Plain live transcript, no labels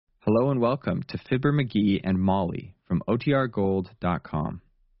Hello and welcome to Fibber McGee and Molly from OTRGold.com.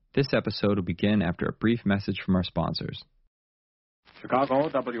 This episode will begin after a brief message from our sponsors. Chicago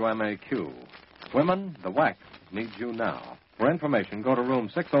WMAQ. Women, the wax needs you now. For information, go to room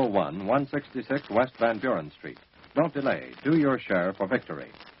 601, 166 West Van Buren Street. Don't delay. Do your share for victory.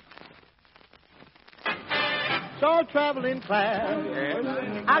 So traveling fast. Yes.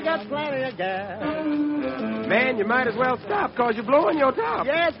 I got plenty of gas. Man, you might as well stop, because you're blowing your top.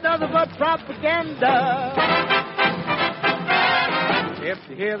 Yes, nothing but propaganda. If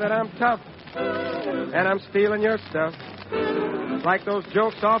you hear that I'm tough and I'm stealing your stuff, it's like those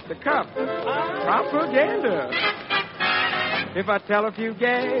jokes off the cuff. Propaganda. If I tell a few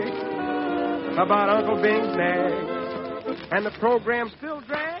gags about Uncle Bing's nag and the program still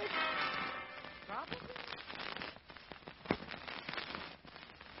drags,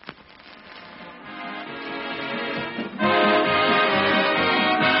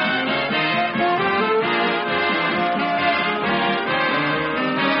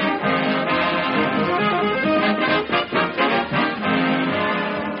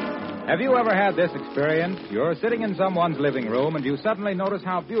 Have you ever had this experience? You're sitting in someone's living room and you suddenly notice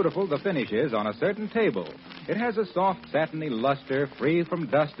how beautiful the finish is on a certain table. It has a soft, satiny luster free from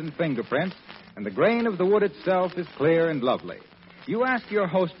dust and fingerprints, and the grain of the wood itself is clear and lovely. You ask your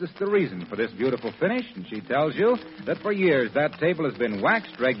hostess the reason for this beautiful finish, and she tells you that for years that table has been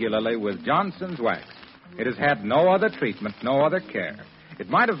waxed regularly with Johnson's wax. It has had no other treatment, no other care. It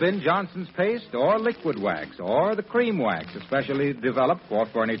might have been Johnson's paste or liquid wax or the cream wax, especially developed for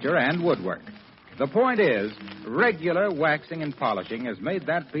furniture and woodwork. The point is, regular waxing and polishing has made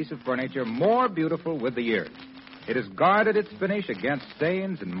that piece of furniture more beautiful with the years. It has guarded its finish against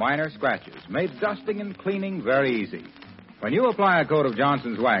stains and minor scratches, made dusting and cleaning very easy. When you apply a coat of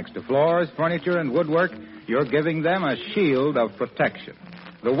Johnson's wax to floors, furniture, and woodwork, you're giving them a shield of protection.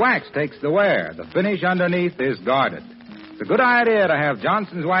 The wax takes the wear. The finish underneath is guarded. It's a good idea to have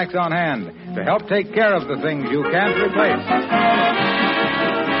Johnson's wax on hand to help take care of the things you can't replace.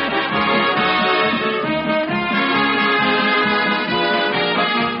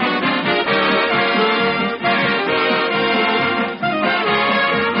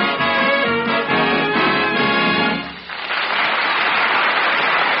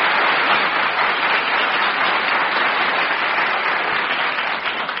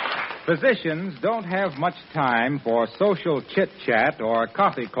 Physicians don't have much time for social chit-chat or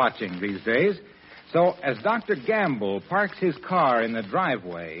coffee clutching these days. So as Dr. Gamble parks his car in the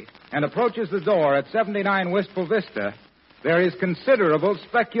driveway and approaches the door at 79 Wistful Vista, there is considerable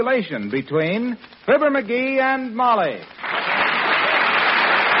speculation between Fibber McGee and Molly.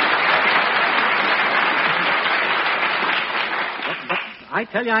 But I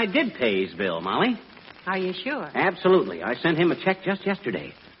tell you, I did pay his bill, Molly. Are you sure? Absolutely. I sent him a check just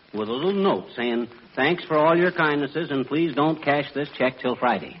yesterday with a little note saying, thanks for all your kindnesses, and please don't cash this check till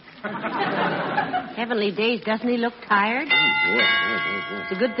Friday. Heavenly days, doesn't he look tired? Oh, boy.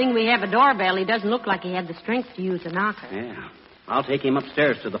 It's a good thing we have a doorbell. He doesn't look like he had the strength to use a knocker. Yeah. I'll take him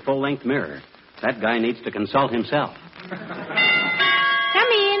upstairs to the full-length mirror. That guy needs to consult himself. Come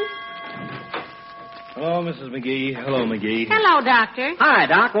in. Hello, Mrs. McGee. Hello, McGee. Hello, Doctor. Hi,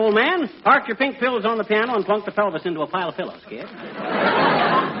 Doc, old man. Park your pink pillows on the piano and plunk the pelvis into a pile of pillows, kid.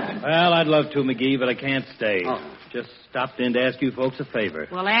 Well, I'd love to, McGee, but I can't stay. Oh. Just stopped in to ask you folks a favor.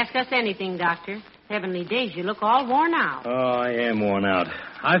 Well, ask us anything, Doctor. Heavenly days, you look all worn out. Oh, I am worn out.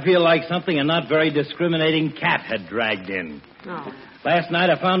 I feel like something a not very discriminating cat had dragged in. Oh. Last night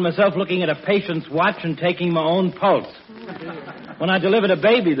I found myself looking at a patient's watch and taking my own pulse. When I delivered a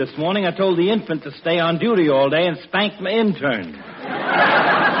baby this morning, I told the infant to stay on duty all day and spanked my intern.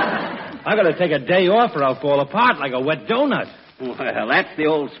 I got to take a day off or I'll fall apart like a wet donut. Well, that's the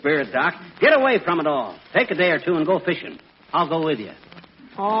old spirit, Doc. Get away from it all. Take a day or two and go fishing. I'll go with you.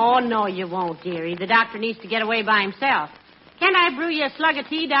 Oh, no, you won't, dearie. The doctor needs to get away by himself. Can't I brew you a slug of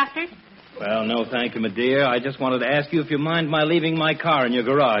tea, Doctor? Well, no, thank you, my dear. I just wanted to ask you if you mind my leaving my car in your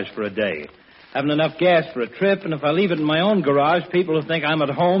garage for a day. Haven't enough gas for a trip, and if I leave it in my own garage, people will think I'm at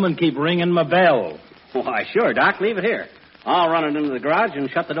home and keep ringing my bell. Why, sure, Doc. Leave it here. I'll run it into the garage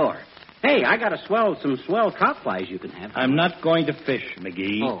and shut the door. Hey, I got some swell trout flies you can have. I'm not going to fish,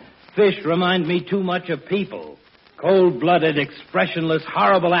 McGee. Oh. Fish remind me too much of people. Cold-blooded, expressionless,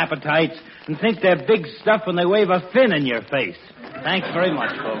 horrible appetites, and think they're big stuff when they wave a fin in your face. Thanks very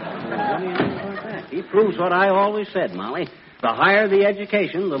much, folks. What do you know about that? He proves what I always said, Molly. The higher the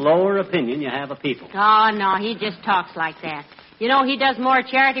education, the lower opinion you have of people. Oh, no, he just talks like that. You know, he does more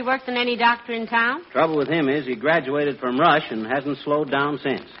charity work than any doctor in town. Trouble with him is he graduated from Rush and hasn't slowed down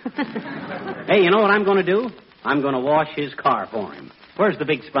since. Hey, you know what I'm going to do? I'm going to wash his car for him. Where's the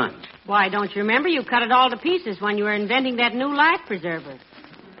big sponge? Why, don't you remember? You cut it all to pieces when you were inventing that new life preserver.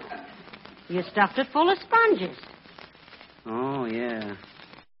 You stuffed it full of sponges. Oh, yeah.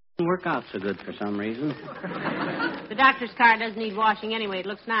 Didn't work out so good for some reason. The doctor's car doesn't need washing anyway. It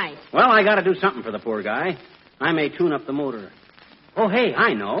looks nice. Well, I got to do something for the poor guy. I may tune up the motor. Oh, hey,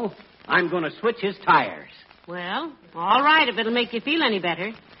 I know. I'm going to switch his tires. Well, all right, if it'll make you feel any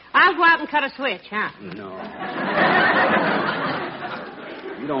better. I'll go out and cut a switch, huh? No.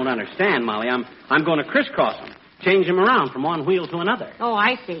 You don't understand, Molly. I'm going to crisscross them. Change them around from one wheel to another. Oh,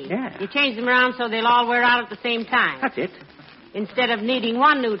 I see. Yeah. You change them around so they'll all wear out at the same time. That's it. Instead of needing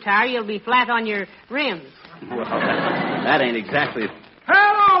one new tire, you'll be flat on your rims. Well, that ain't exactly...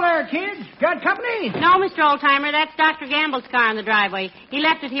 Hello there, kids. Got company? No, Mr. Oldtimer, that's Dr. Gamble's car in the driveway. He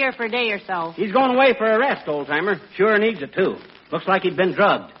left it here for a day or so. He's going away for a rest, old-timer. Sure needs it, too. Looks like he'd been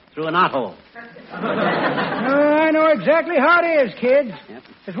drugged through a knothole. I know exactly how it is, kids. Yep.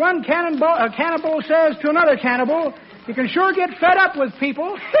 As one cannibal says to another cannibal, you can sure get fed up with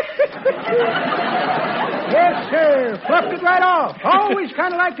people. Yes, sir. Fluffed it right off. Always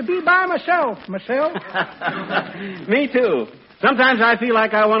kind of like to be by myself. Me, too. Sometimes I feel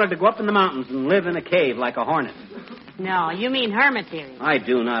like I wanted to go up in the mountains and live in a cave like a hornet. No, you mean hermit, dearie. I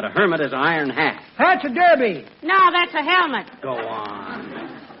do not. A hermit is an iron hat. That's a derby. No, that's a helmet. Go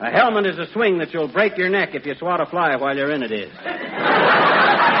on. A helmet is a swing that you'll break your neck if you swat a fly while you're in it is.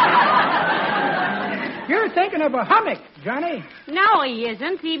 You're thinking of a hummock, Johnny. No, he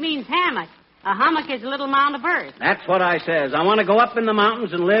isn't. He means hammock. A hummock is a little mound of earth. That's what I says. I want to go up in the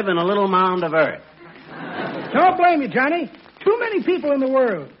mountains and live in a little mound of earth. Don't blame you, Johnny. Too many people in the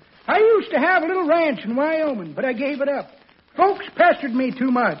world. I used to have a little ranch in Wyoming, but I gave it up. Folks pestered me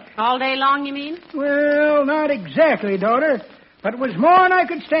too much. All day long, you mean? Well, not exactly, daughter, but it was more than I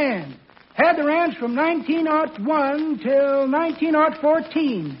could stand. Had the ranch from 1901 till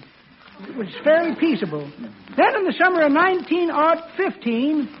 1914. It was fairly peaceable. Then in the summer of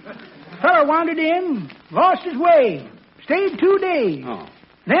 1915, a fellow wandered in, lost his way, stayed 2 days. Oh.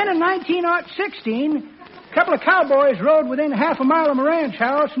 Then in 1916, a couple of cowboys rode within half a mile of my ranch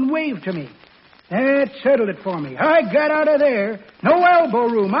house and waved to me. That settled it for me. I got out of there. No elbow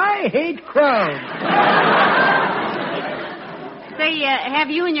room. I hate crowds. Say, have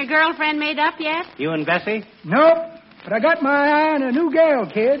you and your girlfriend made up yet? You and Bessie? Nope. But I got my eye on a new gal,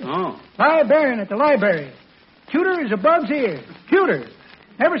 kid. Oh. Librarian at the library. Cuter as a bug's ear. Cuter.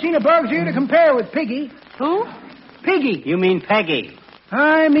 Never seen a bug's ear to compare with Piggy. Who? Piggy. You mean Peggy.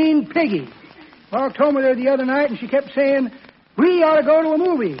 I mean Piggy. Walked home with her the other night, and she kept saying, we ought to go to a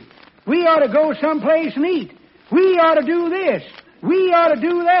movie. We ought to go someplace and eat. We ought to do this. We ought to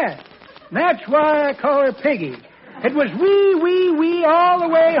do that. And that's why I call her Piggy. It was we all the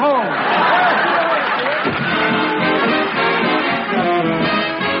way home.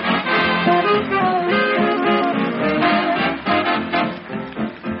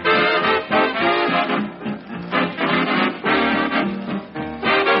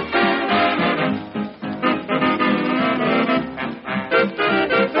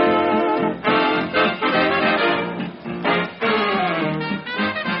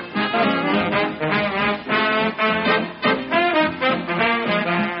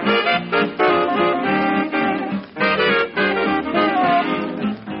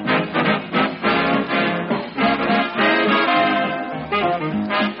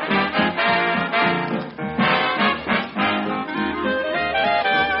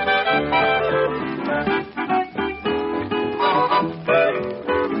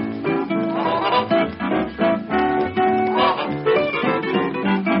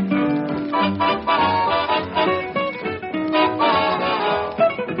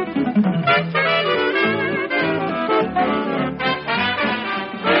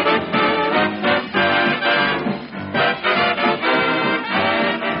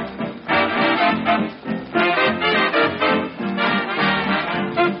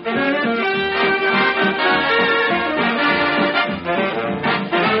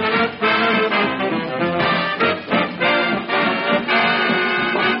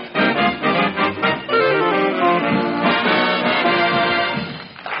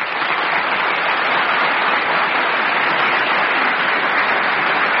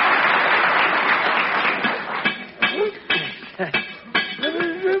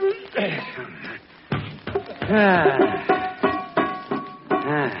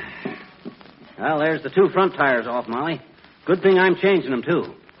 Well, there's the two front tires off, Molly. Good thing I'm changing them,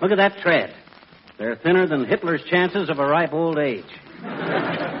 too. Look at that tread. They're thinner than Hitler's chances of a ripe old age.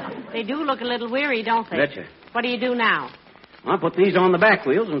 They do look a little weary, don't they? Betcha. What do you do now? I'll put these on the back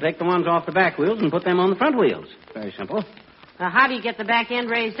wheels and take the ones off the back wheels and put them on the front wheels. Very simple. How do you get the back end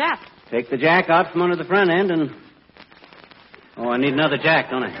raised up? Take the jack out from under the front end and... Oh, I need another jack,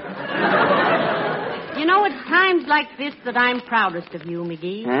 don't I? You know, it's times like this that I'm proudest of you,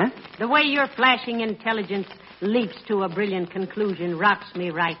 McGee. Huh? The way your flashing intelligence leaps to a brilliant conclusion rocks me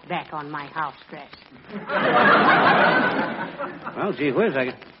right back on my house dress. Well, gee whiz,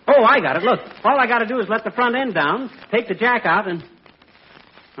 Oh, I got it. Look, all I got to do is let the front end down, take the jack out, and...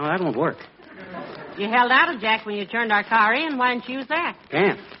 No, that won't work. You held out a jack when you turned our car in. Why didn't you use that?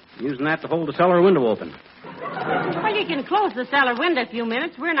 Can't. I'm using that to hold the cellar window open. Well, you can close the cellar window a few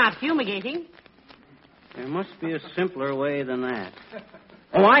minutes. We're not fumigating. There must be a simpler way than that.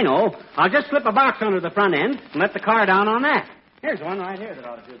 Oh, I know. I'll just slip a box under the front end and let the car down on that. Here's one right here that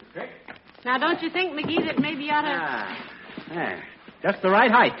ought to do the trick. Now, don't you think, McGee, that maybe you ought to... There. Just the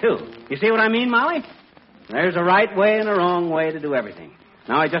right height, too. You see what I mean, Molly? There's a right way and a wrong way to do everything.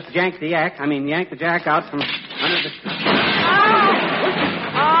 Now I just yank the jack out from under the...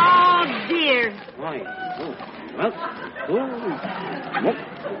 Oh, dear. Molly. Well,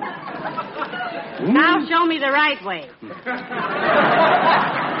 Now show me the right way.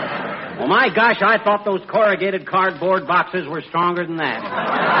 Oh, my gosh, I thought those corrugated cardboard boxes were stronger than that.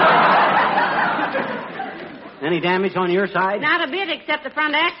 Any damage on your side? Not a bit, except the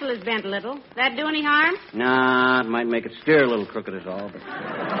front axle is bent a little. That do any harm? Nah, it might make it steer a little crooked is all, but...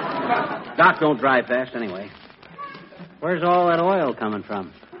 Doc don't drive fast anyway. Where's all that oil coming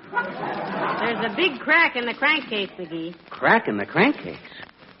from? There's a big crack in the crankcase, McGee. Crack in the crankcase?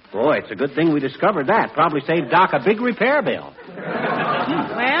 Boy, it's a good thing we discovered that. Probably saved Doc a big repair bill.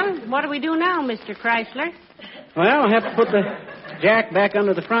 Well, what do we do now, Mr. Chrysler? Well, I'll have to put the jack back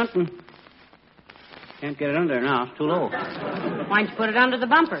under the front and... Can't get it under there now. It's too low. Why don't you put it under the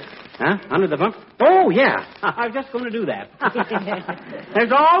bumper? Huh? Under the bumper? Oh, yeah. I was just going to do that.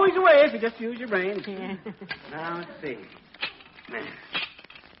 There's always a way if you just use your brain. Yeah. Now, let's see.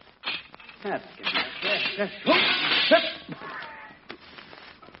 That's good.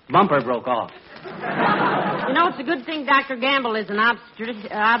 Bumper broke off. You know, it's a good thing Dr. Gamble is an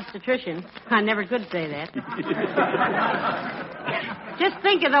obstetrician. I never could say that. Just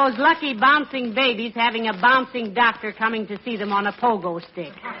think of those lucky bouncing babies having a bouncing doctor coming to see them on a pogo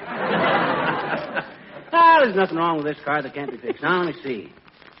stick. There's nothing wrong with this car that can't be fixed. Now, let me see.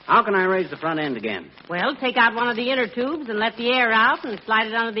 How can I raise the front end again? Well, take out one of the inner tubes and let the air out and slide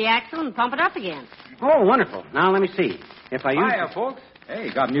it under the axle and pump it up again. Oh, wonderful. Now, let me see. If I use... Hiya, folks. Hey,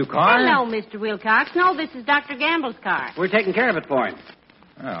 you got a new car? Hello, Mr. Wilcox. No, this is Dr. Gamble's car. We're taking care of it for him.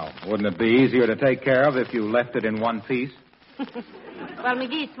 Well, wouldn't it be easier to take care of if you left it in one piece? Well,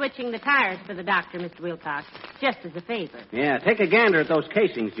 McGee's switching the tires for the doctor, Mr. Wilcox, just as a favor. Yeah, take a gander at those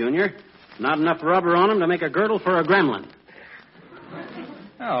casings, Junior. Not enough rubber on them to make a girdle for a gremlin.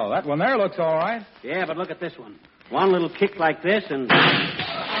 Oh, that one there looks all right. Yeah, but look at this one. One little kick like this and...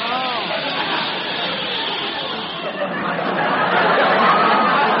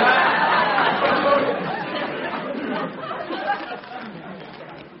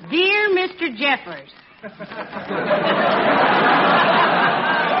 Dear Mr. Jeffers,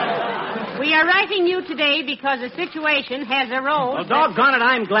 we are writing you today because a situation has arose... Well, doggone it,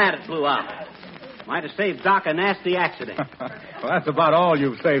 I'm glad it blew out. Might have saved Doc a nasty accident. Well, that's about all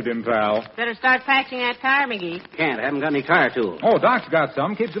you've saved him, pal. Better start patching that tire, McGee. Can't. I haven't got any tire tools. Oh, Doc's got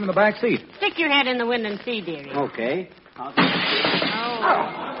some. Keeps them in the back seat. Stick your head in the window and see, dearie. Okay. Oh.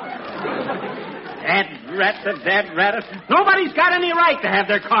 Dad rat. Nobody's got any right to have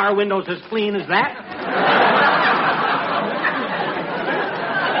their car windows as clean as that.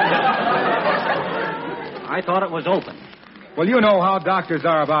 I thought it was open. Well, you know how doctors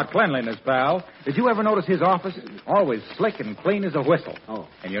are about cleanliness, pal. Did you ever notice his office? Always slick and clean as a whistle. Oh.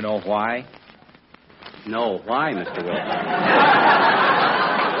 And you know why? No. Why, Mr. Wilson?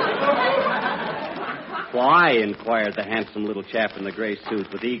 Why, inquired the handsome little chap in the gray suit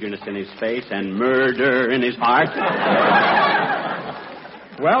with eagerness in his face and murder in his heart.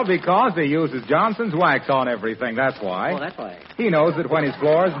 Well, because he uses Johnson's wax on everything, that's why. Oh, that's why. He knows that when his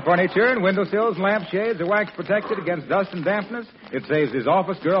floors and furniture and windowsills and lampshades are wax protected against dust and dampness, it saves his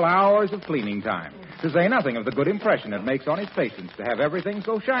office girl hours of cleaning time. To say nothing of the good impression it makes on his patients to have everything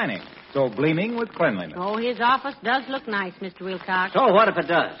so shining, so gleaming with cleanliness. Oh, his office does look nice, Mr. Wilcox. So what if it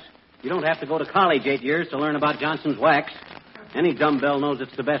does? You don't have to go to college 8 years to learn about Johnson's wax. Any dumbbell knows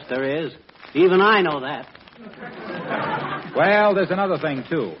it's the best there is. Even I know that. Well, there's another thing,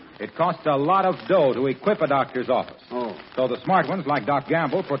 too. It costs a lot of dough to equip a doctor's office. Oh. So the smart ones, like Doc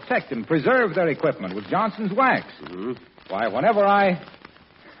Gamble, protect and preserve their equipment with Johnson's wax. Mm-hmm. Why, whenever I...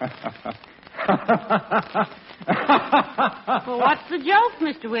 Well, what's the joke,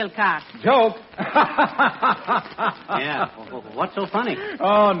 Mr. Wilcox? Joke? Yeah. What's so funny?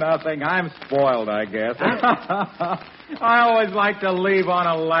 Oh, nothing. I'm spoiled, I guess. I always like to leave on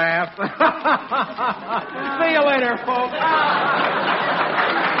a laugh. See you later, folks.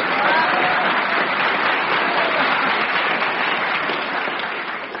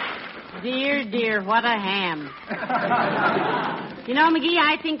 Dear, dear, what a ham. You know, McGee,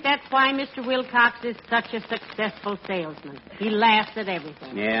 I think that's why Mr. Wilcox is such a successful salesman. He laughs at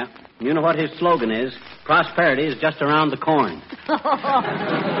everything. Yeah. You know what his slogan is? Prosperity is just around the corn.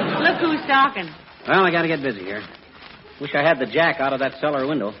 Look who's talking. Well, I got to get busy here. Wish I had the jack out of that cellar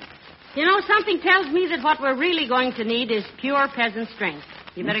window. You know, something tells me that what we're really going to need is pure peasant strength.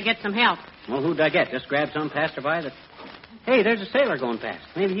 You better get some help. Well, who'd I get? Just grab some passerby that... Hey, there's a sailor going past.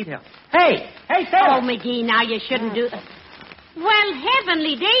 Maybe he'd help. Hey, sailor! Oh, McGee, now you shouldn't do... Well,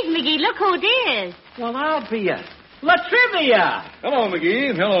 heavenly days, McGee, look who it is. Well, I'll be a... La Trivia! Hello,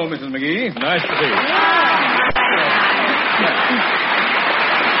 McGee. Hello, Mrs. McGee. Nice to see you.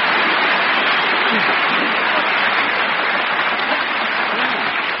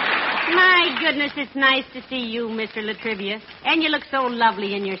 My goodness, it's nice to see you, Mr. Latrivia. And you look so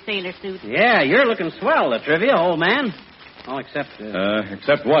lovely in your sailor suit. Yeah, you're looking swell, La Trivia, old man. Oh, except...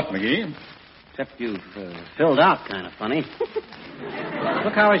 Except what, McGee? Except you've filled out kind of funny.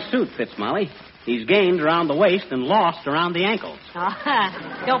 Look how his suit fits, Molly. He's gained around the waist and lost around the ankles. Oh,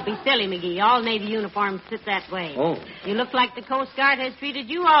 don't be silly, McGee. All Navy uniforms sit that way. Oh. You look like the Coast Guard has treated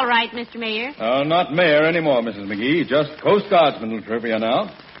you all right, Mr. Mayor. Not mayor anymore, Mrs. McGee. Just Coast Guardsman Trivia now.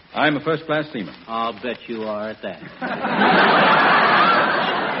 I'm a first-class seaman. I'll bet you are at that.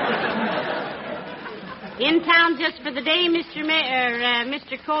 In town just for the day, Mr. Mayor,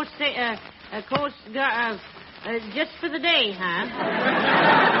 Mr. Coast Guard, just for the day, huh?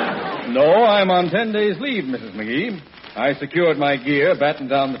 No, I'm on 10 days' leave, Mrs. McGee. I secured my gear, battened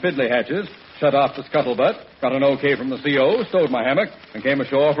down the fiddly hatches, shut off the scuttlebutt, got an okay from the CO, stowed my hammock, and came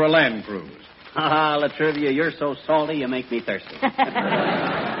ashore for a land cruise. Ha, La Trivia, you're so salty you make me thirsty.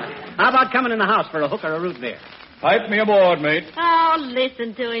 How about coming in the house for a hook or a root beer? Pipe me aboard, mate. Oh,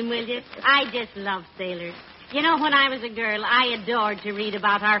 listen to him, will you? I just love sailors. You know, when I was a girl, I adored to read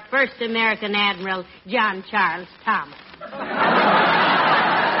about our first American admiral, John Charles Thomas.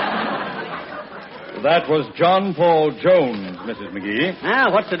 That was John Paul Jones, Mrs. McGee.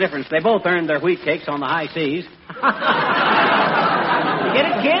 Ah, what's the difference? They both earned their wheat cakes on the high seas. You get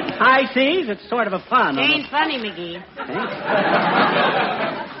it, kid? High seas? It's sort of a pun. Ain't funny, McGee.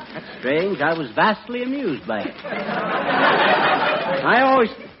 That's strange. I was vastly amused by it. I always...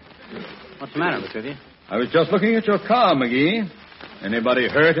 What's the matter, La Trivia? I was just looking at your car, McGee. Anybody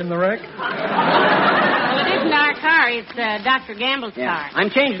hurt in the wreck? Well, it isn't our car. It's Dr. Gamble's car. I'm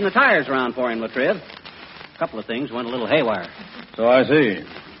changing the tires around for him, La Triv. A couple of things went a little haywire. So I see.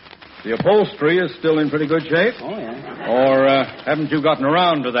 The upholstery is still in pretty good shape? Oh, yeah. Or haven't you gotten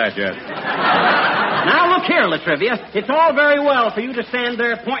around to that yet? Now, look here, La Trivia. It's all very well for you to stand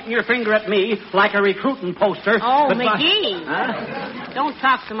there pointing your finger at me like a recruiting poster. Oh, but McGee. Don't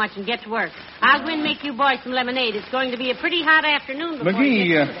talk so much and get to work. I'll go and make you boys some lemonade. It's going to be a pretty hot afternoon before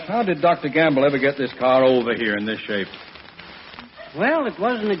McGee, how did Dr. Gamble ever get this car over here in this shape? Well, it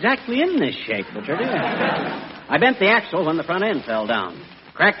wasn't exactly in this shape, La Trivia. I bent the axle when the front end fell down.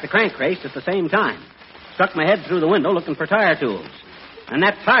 Cracked the crankcase at the same time. Stuck my head through the window looking for tire tools. And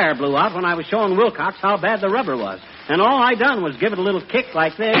that tire blew out when I was showing Wilcox how bad the rubber was. And all I done was give it a little kick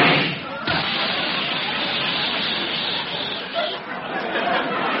like this.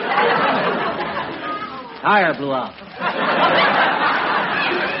 Tire blew out.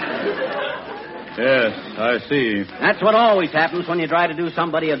 Yes, I see. That's what always happens when you try to do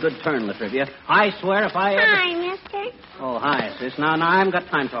somebody a good turn, La Trivia. I swear if I ever... Hi, mister. Oh, hi, sis. Now, I haven't got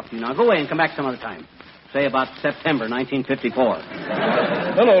time to talk to you now. Go away and come back some other time. Say about September 1954.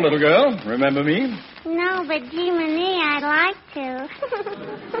 Hello, little girl. Remember me? No, but gee, I'd like to.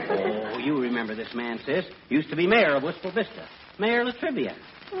 Oh, you remember this man, sis. Used to be mayor of Wistful Vista. Mayor La Trivia.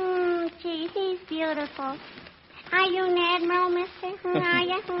 Gee, he's beautiful. Are you an admiral, mister? Are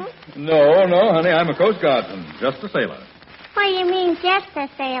you? No, honey. I'm a Coast Guardsman. Just a sailor. What do you mean, just a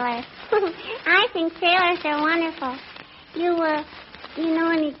sailor? I think sailors are wonderful. You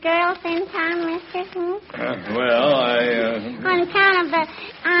know any girls in town, mister?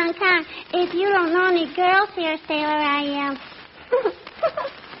 On account, if you don't know any girls here, sailor,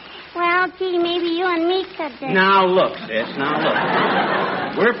 well, gee, maybe you and me could... Now, look, sis,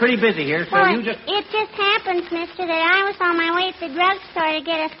 We're pretty busy here, so you just... It just happens, mister, that I was on my way to the drugstore to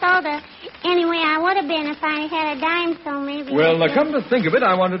get a soda. Anyway, I would have been if I had a dime, so maybe... Well, come to think of it,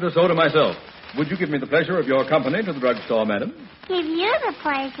 I wanted a soda myself. would you give me the pleasure of your company to the drugstore, madam? Give you the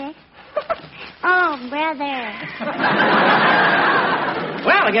pleasure. Oh, brother.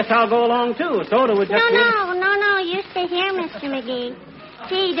 Well, I guess I'll go along, too. Soda would just No. You stay here, Mr. McGee.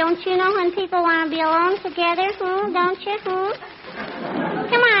 Gee, don't you know when people want to be alone together, don't you,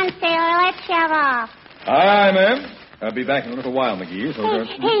 Come on, sailor, let's shove off. Aye, ma'am. I'll be back in a little while, McGee. So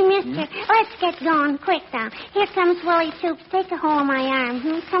Hey, mister, let's get going quick now. Here comes Willie Toops. Take a hold of my arm.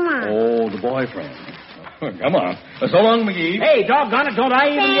 Come on. Oh, the boyfriend. Come on. So long, McGee. Hey, doggone it, don't I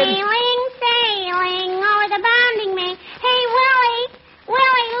even Sailing over the bounding main. Hey,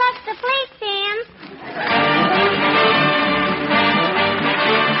 Willie, look, the fleet's in.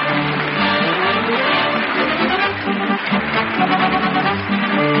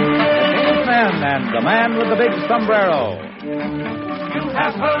 And the man with the big sombrero. You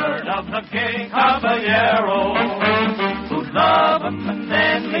have heard of the gay caballero who'd love 'em and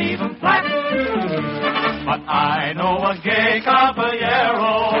then leave 'em flat. But I know a gay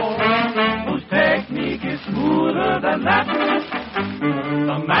caballero whose technique is smoother than that.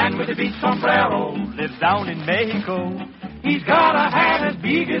 The man with the big sombrero lives down in Mexico. He's got a hat as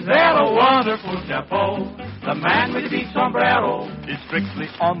big as that, a wonderful chapeau. The man with the big sombrero is strictly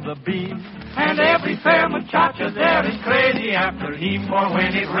on the beam. And every fair muchacha there is crazy after him. For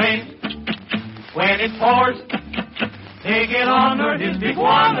when it rains, when it pours, they get under his big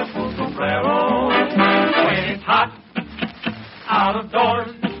wonderful sombrero. When it's hot, out of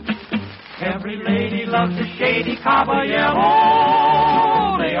doors, every lady loves the shady caballero.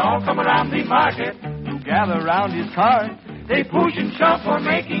 They all come around the market to gather round his cart. They push and shove for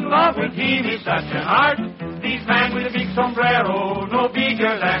making love with him. He's such an art. This man with a big sombrero, no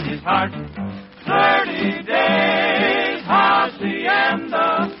bigger than his heart. 30 days,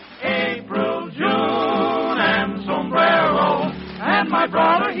 hacienda, April, June, and sombrero. And my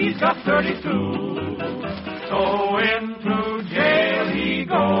brother, he's got 32. So into jail he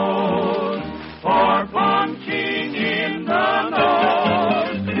goes for punching in the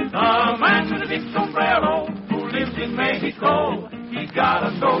nose. The man with a big sombrero who lives in Mexico, he's got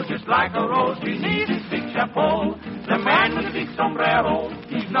a nose just like a rose beneath his big chapeau. The man with the big sombrero,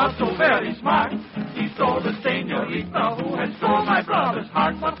 he's not so very smart. He stole the señorita who had stole my brother's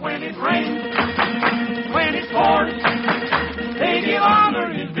heart. But when it rains, when it pours, they give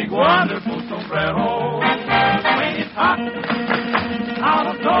honor his big wonderful sombrero. When it's hot, out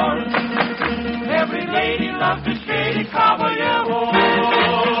of doors, every lady loves the shady caballero.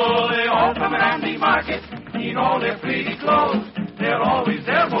 They all come around the market in all their pretty clothes. They're always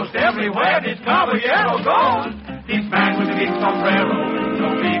there most everywhere this caballero goes. This man with a big sombrero,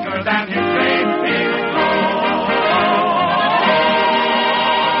 no bigger than his great big clothes.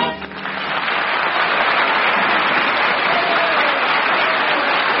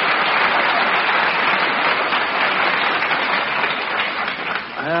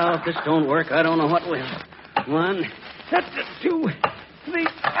 Well, if this don't work, I don't know what will. 1, 2, 3,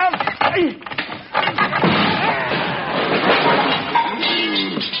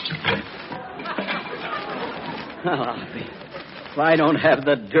 if I don't have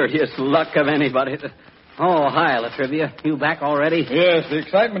the dirtiest luck of anybody. Oh, hi, Latrivia. You back already? Yes, the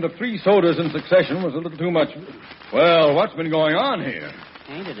excitement of 3 sodas in succession was a little too much. Well, what's been going on here?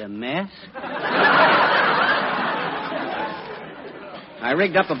 Ain't it a mess? I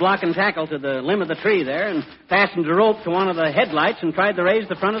rigged up a block and tackle to the limb of the tree there and fastened a rope to one of the headlights and tried to raise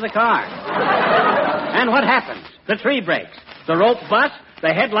the front of the car. And what happens? The tree breaks. The rope busts,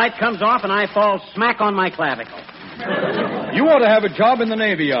 the headlight comes off, and I fall smack on my clavicle. You ought to have a job in the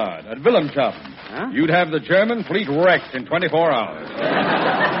Navy Yard at Wilhelmshaven. Huh? You'd have the German fleet wrecked in 24 hours.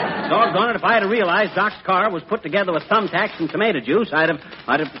 Doggone it, if I had realized Doc's car was put together with thumbtacks and tomato juice, I'd have...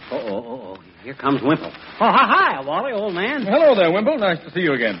 Oh, here comes Wimple. Oh, hi, Wally, old man. Hello there, Wimple. Nice to see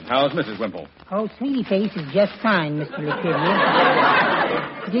you again. How's Mrs. Wimple? Oh, Sweetie Face is just fine, Mr.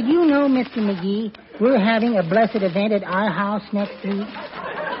 Latrivia. Did you know, Mr. McGee, we're having a blessed event at our house next week?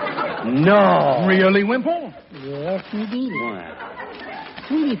 No. Really, Wimple? Yes, indeed. What?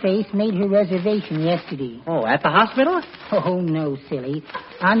 Sweetie Face made her reservation yesterday. Oh, at the hospital? Oh, no, silly.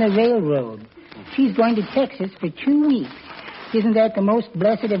 On the railroad. She's going to Texas for 2 weeks. Isn't that the most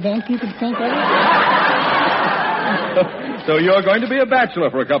blessed event you could think of? So you're going to be a bachelor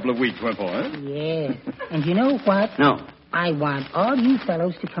for a couple of weeks, Wimple, eh? Yes. And you know what? No. I want all you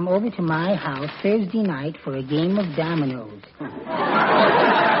fellows to come over to my house Thursday night for a game of dominoes.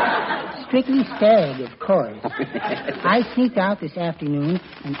 Strictly stag, of course. I sneaked out this afternoon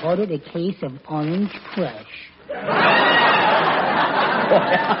and ordered a case of Orange Crush.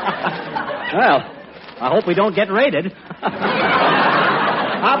 Well, I hope we don't get raided.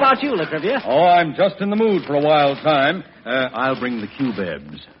 How about you, Latrivia? Oh, I'm just in the mood for a wild time. I'll bring the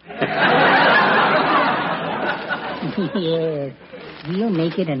cubebs. Yes. We'll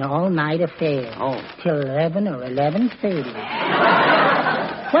make it an all-night affair. Oh. Till 11 or 11:30.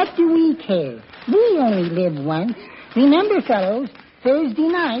 What do we care? We only live once. Remember, fellows, Thursday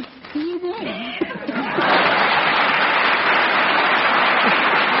night. See you then.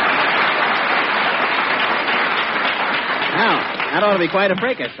 Now, that ought to be quite a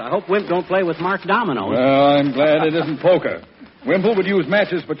fracas. I hope Wimp don't play with Mark Domino. Well, I'm glad it isn't poker. Wimple would use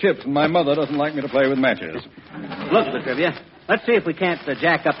matches for chips, and my mother doesn't like me to play with matches. Look, Latrivia, let's see if we can't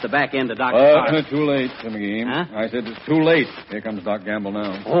jack up the back end of Doc's car. Too late, Mr. McGee. Huh? I said it's too late. Here comes Doc Gamble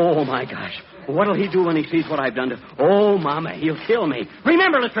now. Oh, my gosh. What'll he do when he sees what I've done to... Oh, Mama, he'll kill me.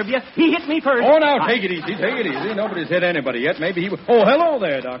 Remember, Latrivia, he hit me first. Oh, now, take it easy, take it easy. Nobody's hit anybody yet. Maybe he... Oh, hello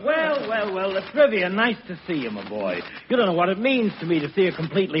there, Doc. Well, Latrivia, nice to see you, my boy. You don't know what it means to me to see a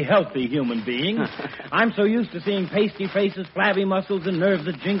completely healthy human being. I'm so used to seeing pasty faces, flabby muscles, and nerves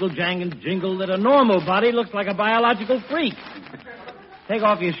that jingle, jang, and jingle that a normal body looks like a biological freak. Take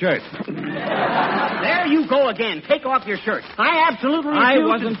off your shirt. There you go again. Take off your shirt. I absolutely refuse. I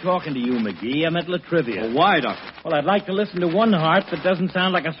wasn't talking to you, McGee. I meant Latrivia. Well, why, Doctor? Well, I'd like to listen to one heart that doesn't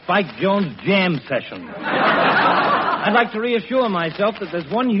sound like a Spike Jones jam session. I'd like to reassure myself that there's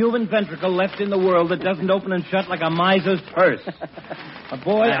one human ventricle left in the world that doesn't open and shut like a miser's purse.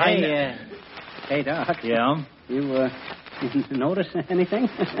 Boy, Hey, Doc. Yeah? You notice anything?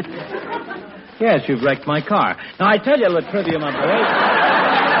 Yes, you've wrecked my car. Now, I tell you, Latrivia, my boy.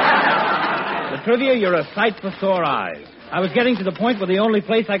 Latrivia, you're a sight for sore eyes. I was getting to the point where the only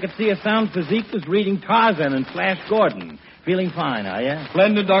place I could see a sound physique was reading Tarzan and Flash Gordon. Feeling fine, are you?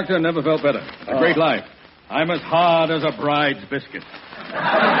 Splendid, Doctor. Never felt better. A great life. I'm as hard as a bride's biscuit.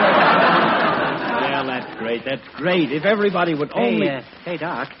 Well, that's great. That's great. If everybody would only... Hey,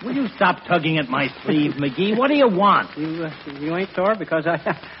 Doc. Will you stop tugging at my sleeve, McGee? What do you want? You ain't sore because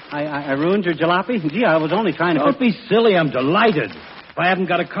I ruined your jalopy? Gee, I was only trying to... Don't be silly. I'm delighted. If I haven't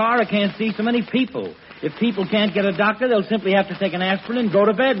got a car, I can't see so many people. If people can't get a doctor, they'll simply have to take an aspirin and go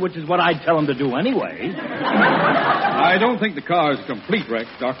to bed, which is what I'd tell them to do anyway. I don't think the car's a complete wreck,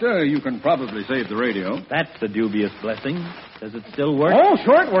 Doctor. You can probably save the radio. That's a dubious blessing. Does it still work? Oh,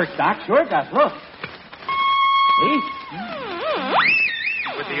 sure it works, Doc. Sure it does. Look. See?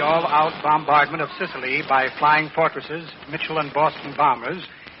 With the all-out bombardment of Sicily by flying fortresses, Mitchell and Boston bombers,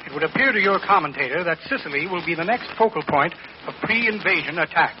 it would appear to your commentator that Sicily will be the next focal point of pre-invasion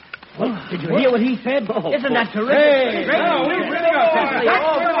attack. Well, did you hear what he said? Isn't that terrific? Hey, no, we're winning up.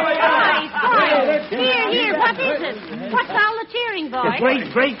 Boys, here, what is it? What's all the cheering, boys?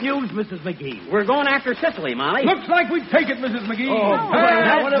 Great news, Mrs. McGee. We're going after Sicily, Molly. Looks like we take it, Mrs. McGee.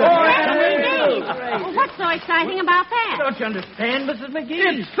 What's so exciting about that? Don't you understand, Mrs. McGee?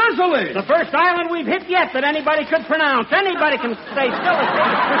 It's Sicily. The first island we've hit yet that anybody could pronounce. Anybody can stay still.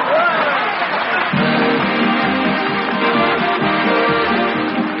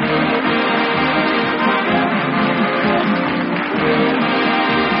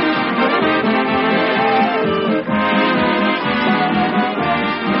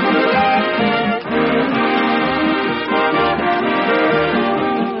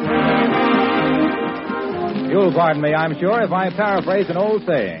 You'll pardon me, I'm sure, if I paraphrase an old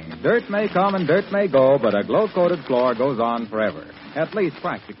saying. Dirt may come and dirt may go, but a glow-coated floor goes on forever. At least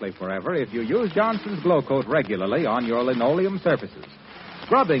practically forever if you use Johnson's Glow Coat regularly on your linoleum surfaces.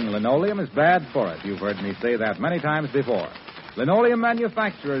 Scrubbing linoleum is bad for it. You've heard me say that many times before. Linoleum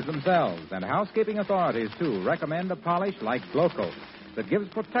manufacturers themselves and housekeeping authorities, too, recommend a polish like Glow Coat that gives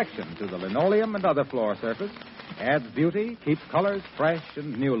protection to the linoleum and other floor surface, adds beauty, keeps colors fresh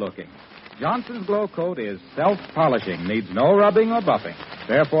and new-looking. Johnson's Glow Coat is self-polishing, needs no rubbing or buffing.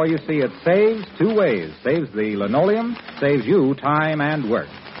 Therefore, you see, it saves two ways. Saves the linoleum, saves you time and work.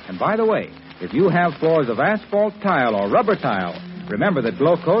 And by the way, if you have floors of asphalt tile or rubber tile, remember that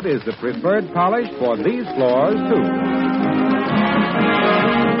Glow Coat is the preferred polish for these floors, too.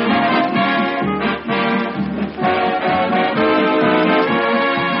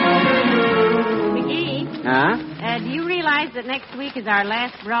 McGee? Huh? Do you realize that next week is our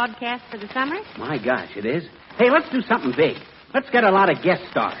last broadcast for the summer? My gosh, it is. Hey, let's do something big. Let's get a lot of guest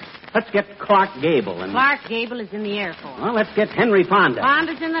stars. Let's get Clark Gable. Clark Gable is in the Air Force. Well, let's get Henry Fonda.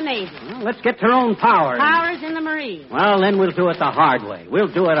 Fonda's in the Navy. Well, let's get Tyrone Power. Power's in the Marines. Well, then we'll do it the hard way. We'll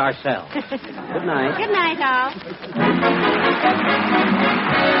do it ourselves. Good night. Good night, all.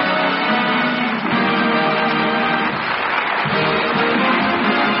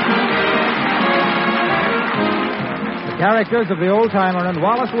 The characters of the Old Timer and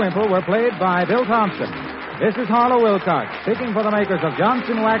Wallace Wimple were played by Bill Thompson. This is Harlow Wilcox, speaking for the makers of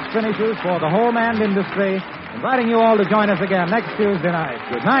Johnson Wax Finishes for the home and industry, inviting you all to join us again next Tuesday night.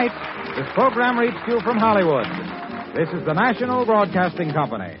 Good night. This program reached you from Hollywood. This is the National Broadcasting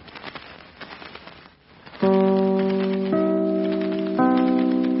Company.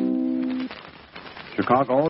 Chicago